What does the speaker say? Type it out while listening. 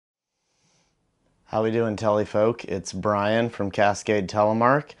How we doing, Tele folk? It's Brian from Cascade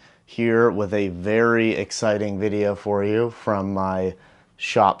Telemark here with a very exciting video for you from my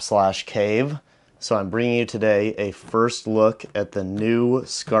shop/cave. So I'm bringing you today a first look at the new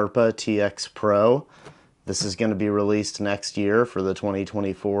Scarpa TX-Pro. This is going to be released next year for the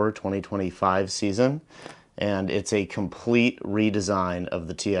 2024-2025 season, and it's a complete redesign of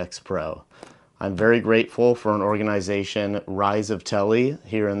the TX-Pro. I'm very grateful for an organization, Rise of Tele,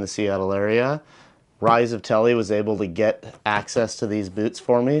 here in the Seattle area. Rise of Tele was able to get access to these boots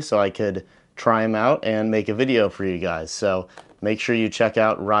for me so I could try them out and make a video for you guys. So make sure you check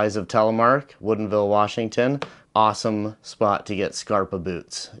out Rise of Telemark, Woodinville, Washington. Awesome spot to get Scarpa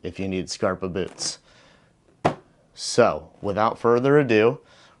boots if you need Scarpa boots. So without further ado,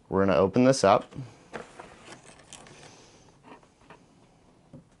 we're going to open this up.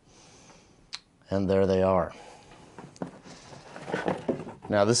 And there they are.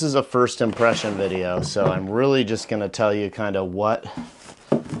 Now this is a first impression video, so I'm really just going to tell you kind of what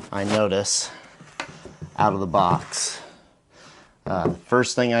I notice out of the box.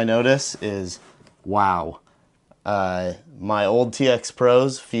 First thing I notice is, wow, my old TX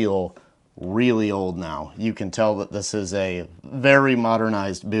Pros feel really old now. You can tell that this is a very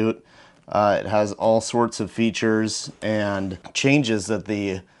modernized boot. It has all sorts of features and changes that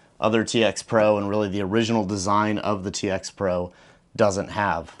the other TX Pro and really the original design of the TX Pro doesn't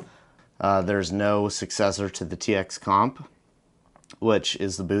have. There's no successor to the TX Comp, which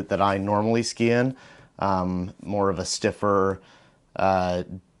is the boot that I normally ski in. More of a stiffer,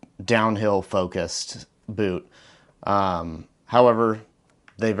 downhill focused boot. However,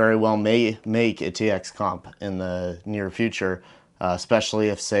 they very well may make a TX Comp in the near future, especially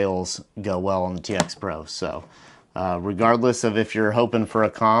if sales go well on the TX Pro. So regardless of if you're hoping for a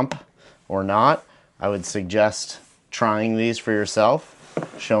comp or not, I would suggest trying these for yourself,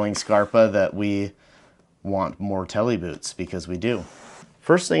 showing Scarpa that we want more Tele boots, because we do.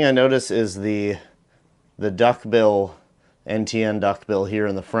 First thing I notice is the duckbill, NTN duckbill here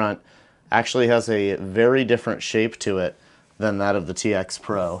in the front actually has a very different shape to it than that of the TX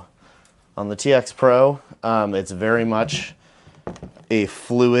Pro. On the TX Pro, it's very much a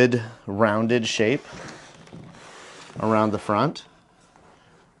fluid, rounded shape around the front.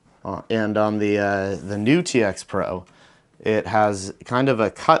 And on the new TX Pro, it has kind of a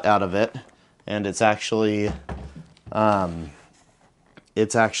cut out of it, and it's actually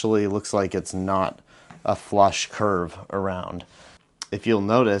looks like it's not a flush curve around. If you'll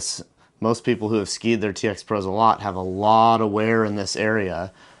notice, most people who have skied their TX Pros a lot have a lot of wear in this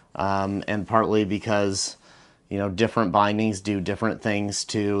area, and partly because, you know, different bindings do different things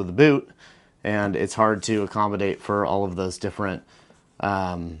to the boot, and it's hard to accommodate for all of those different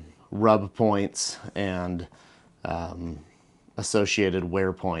rub points and associated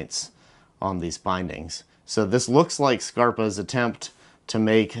wear points on these bindings. So this looks like Scarpa's attempt to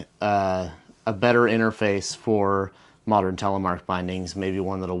make a better interface for modern telemark bindings, maybe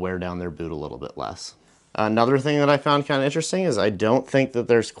one that'll wear down their boot a little bit less. Another thing that I found kind of interesting is I don't think that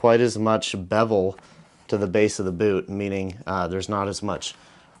there's quite as much bevel to the base of the boot, meaning there's not as much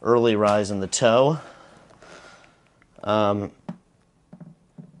early rise in the toe.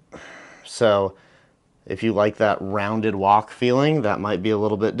 So if you like that rounded walk feeling, that might be a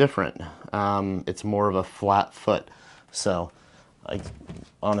little bit different. It's more of a flat foot. So I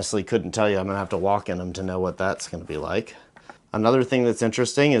honestly couldn't tell you. I'm going to have to walk in them to know what that's going to be like. Another thing that's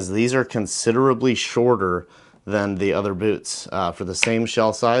interesting is these are considerably shorter than the other boots. For the same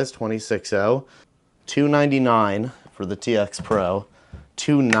shell size, 26.0, $299 for the TX Pro,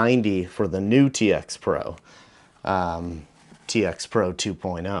 $290 for the new TX Pro, TX Pro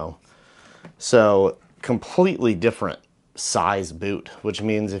 2.0. So completely different size boot, which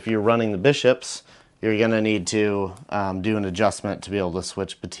means if you're running the Bishops, you're going to need to do an adjustment to be able to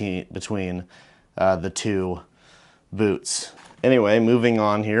switch between the two boots. Anyway, moving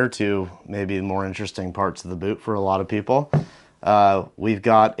on here to maybe the more interesting parts of the boot for a lot of people. We've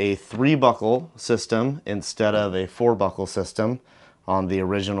got a 3-buckle system instead of a 4-buckle system on the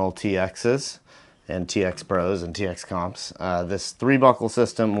original TXs and TX Pros and TX Comps. This 3-buckle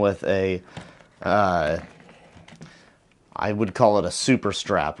system with a, I would call it a super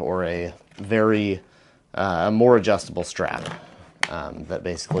strap, or a very more adjustable strap that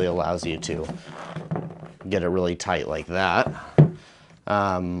basically allows you to get it really tight like that,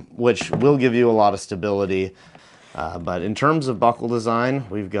 which will give you a lot of stability. But in terms of buckle design,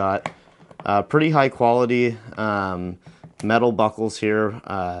 we've got pretty high quality metal buckles here.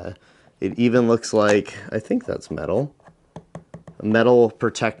 It even looks like, I think that's metal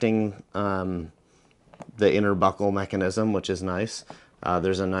protecting the inner buckle mechanism, which is nice.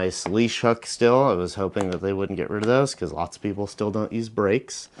 There's a nice leash hook still. I was hoping that they wouldn't get rid of those because lots of people still don't use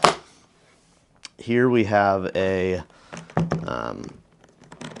brakes. Here we have a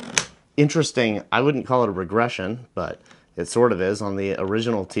interesting, I wouldn't call it a regression, but it sort of is. On the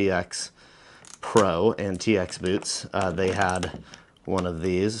original TX Pro and TX boots, they had one of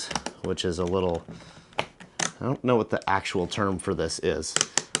these, which is a little, I don't know what the actual term for this is,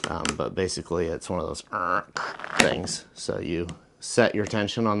 but basically it's one of those things. So you set your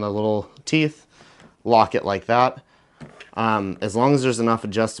tension on the little teeth, lock it like that. As long as there's enough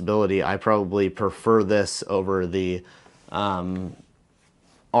adjustability, I probably prefer this over the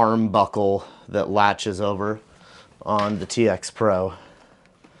arm buckle that latches over on the TX Pro.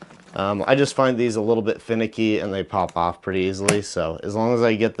 I just find these a little bit finicky and they pop off pretty easily. So as long as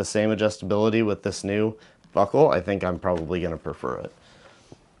I get the same adjustability with this new buckle, I think I'm probably going to prefer it.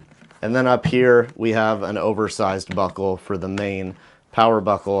 And then up here, we have an oversized buckle for the main power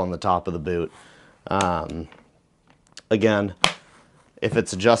buckle on the top of the boot. Again, if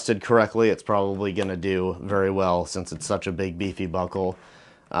it's adjusted correctly, it's probably going to do very well since it's such a big beefy buckle.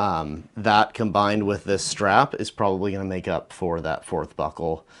 That combined with this strap is probably going to make up for that fourth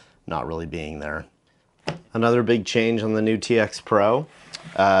buckle not really being there. Another big change on the new TX Pro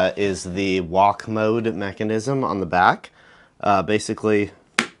is the walk mode mechanism on the back. Basically,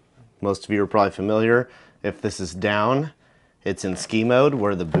 most of you are probably familiar. If this is down, it's in ski mode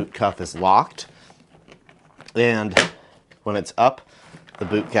where the boot cuff is locked. And when it's up, the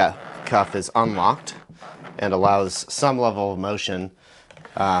boot cuff is unlocked and allows some level of motion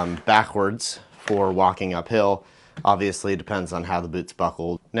backwards for walking uphill. Obviously, it depends on how the boot's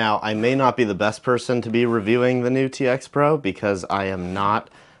buckled. Now, I may not be the best person to be reviewing the new TX Pro because I am not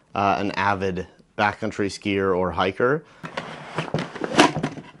an avid backcountry skier or hiker.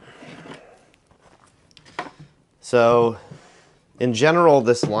 So, in general,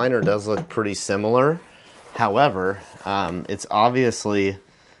 this liner does look pretty similar. However, it's obviously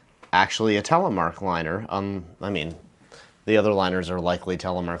actually a Telemark liner. I mean, the other liners are likely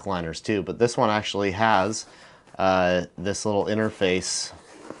Telemark liners too, but this one actually has this little interface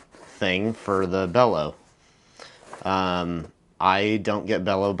thing for the bellow. I don't get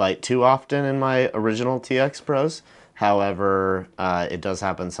bellow bite too often in my original TX Pros. However, it does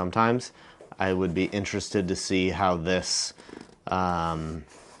happen sometimes. I would be interested to see how this does,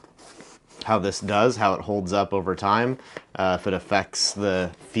 how it holds up over time, if it affects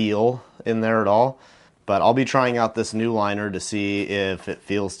the feel in there at all. But I'll be trying out this new liner to see if it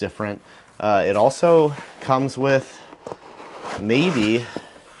feels different. It also comes with maybe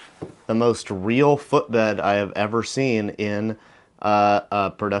the most real footbed I have ever seen in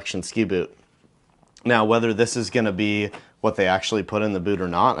a production ski boot. Now, whether this is going to be what they actually put in the boot or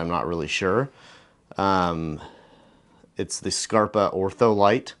not, I'm not really sure. It's the Scarpa Ortho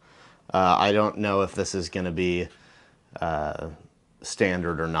Light. I don't know if this is going to be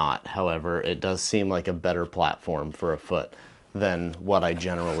standard or not. However, it does seem like a better platform for a foot than what I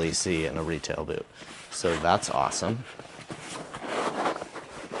generally see in a retail boot. So that's awesome.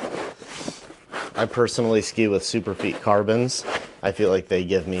 I personally ski with Superfeet carbons. I feel like they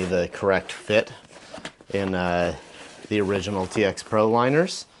give me the correct fit in the original TX Pro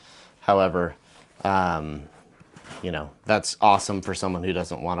liners. However, you know, that's awesome for someone who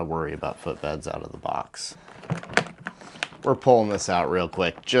doesn't want to worry about footbeds out of the box. We're pulling this out real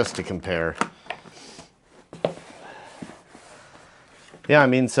quick just to compare. Yeah, I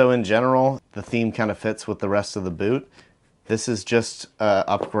mean, so in general, the theme kind of fits with the rest of the boot. This is just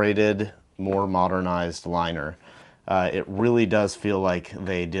upgraded, more modernized liner. It really does feel like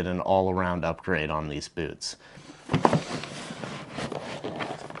they did an all-around upgrade on these boots.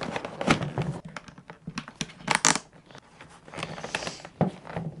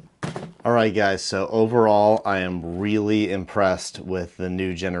 Alright guys, so overall I am really impressed with the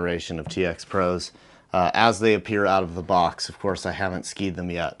new generation of TX Pros. As they appear out of the box, of course I haven't skied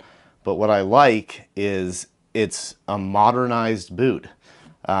them yet, but what I like is it's a modernized boot.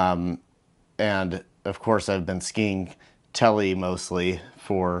 And of course I've been skiing Tele mostly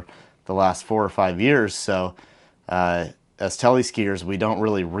for the last 4 or 5 years, so as Tele skiers we don't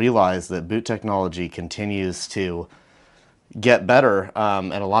really realize that boot technology continues to get better,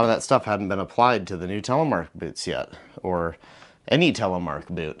 and a lot of that stuff hadn't been applied to the new Telemark boots yet, or any Telemark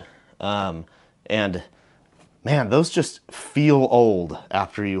boot. And man, those just feel old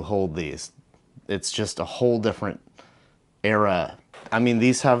after you hold these. It's just a whole different era. I mean,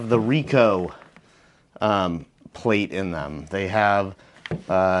 these have the Rico plate in them. They have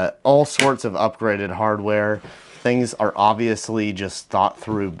all sorts of upgraded hardware. Things are obviously just thought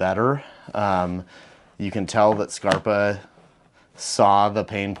through better. You can tell that Scarpa saw the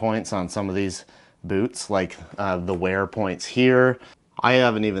pain points on some of these boots, like the wear points here. I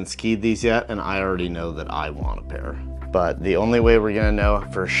haven't even skied these yet, and I already know that I want a pair. But the only way we're gonna know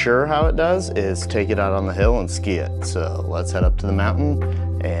for sure how it does is take it out on the hill and ski it. So let's head up to the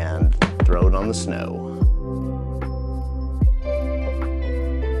mountain and throw it on the snow.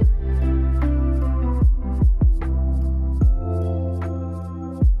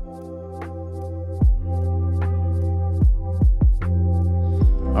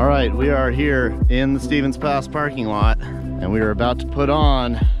 All right, we are here in the Stevens Pass parking lot, and we are about to put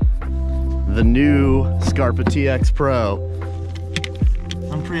on the new Scarpa TX-Pro.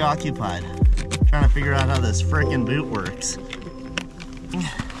 I'm preoccupied trying to figure out how this frickin' boot works.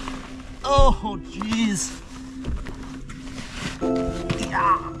 Oh, jeez.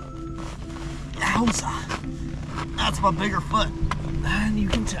 Yeah. Yowza. That's my bigger foot, and you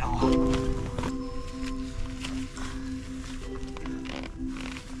can tell.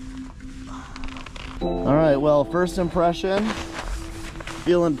 All right, well, first impression,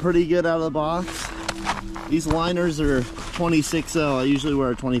 feeling pretty good out of the box. These liners are 26.0. I usually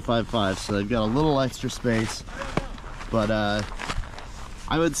wear a 25.5, so they've got a little extra space. But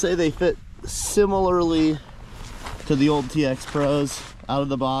I would say they fit similarly to the old TX Pros out of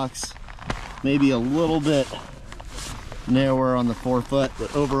the box. Maybe a little bit narrower on the forefoot,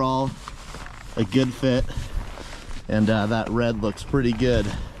 but overall a good fit. And that red looks pretty good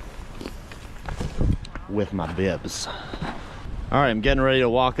with my bibs. All right, I'm getting ready to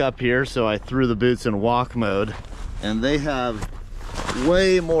walk up here, so I threw the boots in walk mode, and they have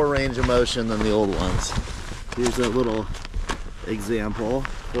way more range of motion than the old ones. Here's a little example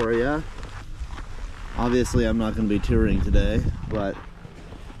for you. Obviously, I'm not going to be touring today, but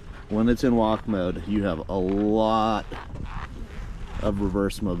when it's in walk mode, you have a lot of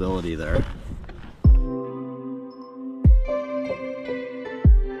reverse mobility there.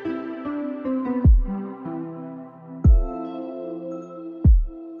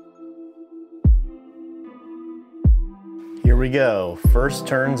 Here we go, first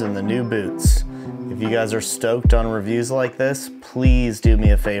turns in the new boots. If you guys are stoked on reviews like this, please do me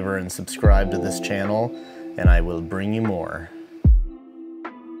a favor and subscribe to this channel, and I will bring you more.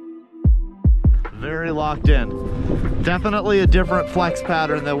 Very locked in. Definitely a different flex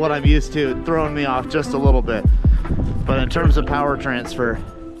pattern than what I'm used to, throwing me off just a little bit. But in terms of power transfer,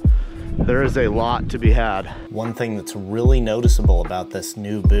 there is a lot to be had. One thing that's really noticeable about this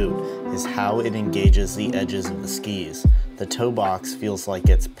new boot is how it engages the edges of the skis. The toe box feels like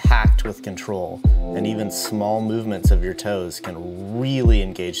it's packed with control, and even small movements of your toes can really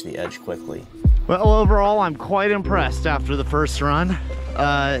engage the edge quickly. Well, overall, I'm quite impressed after the first run.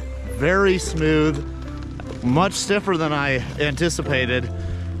 Very smooth, much stiffer than I anticipated.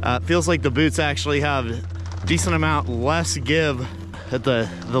 Feels like the boots actually have a decent amount less give at the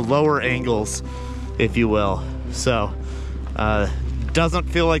lower angles, if you will. So, doesn't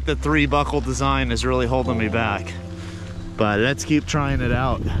feel like the 3-buckle design is really holding me back. But let's keep trying it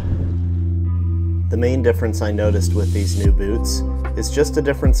out. The main difference I noticed with these new boots is just a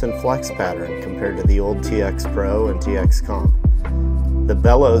difference in flex pattern compared to the old TX Pro and TX Comp. The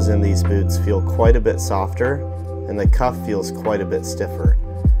bellows in these boots feel quite a bit softer, and the cuff feels quite a bit stiffer.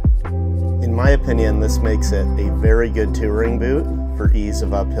 In my opinion, this makes it a very good touring boot for ease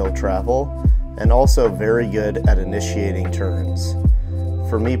of uphill travel, and also very good at initiating turns.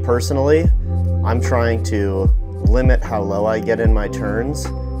 For me personally, I'm trying to limit how low I get in my turns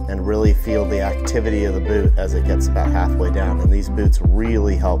and really feel the activity of the boot as it gets about halfway down, and these boots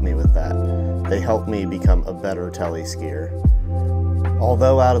really help me with that. They help me become a better tele skier.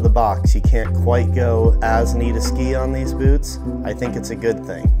 Although out of the box you can't quite go as neat a ski on these boots, I think it's a good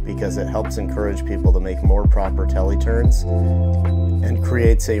thing because it helps encourage people to make more proper tele turns and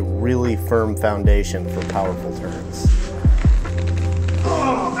creates a really firm foundation for powerful turns.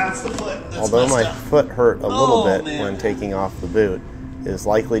 Oh, that's the foot. Although my foot hurt a little bit when taking off the boot, it is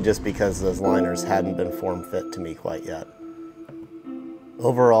likely just because those liners hadn't been form fit to me quite yet.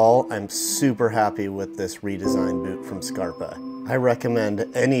 Overall, I'm super happy with this redesigned boot from Scarpa. I recommend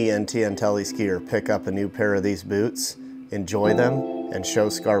any NTN tele skier pick up a new pair of these boots, enjoy them, and show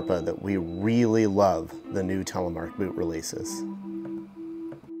Scarpa that we really love the new telemark boot releases.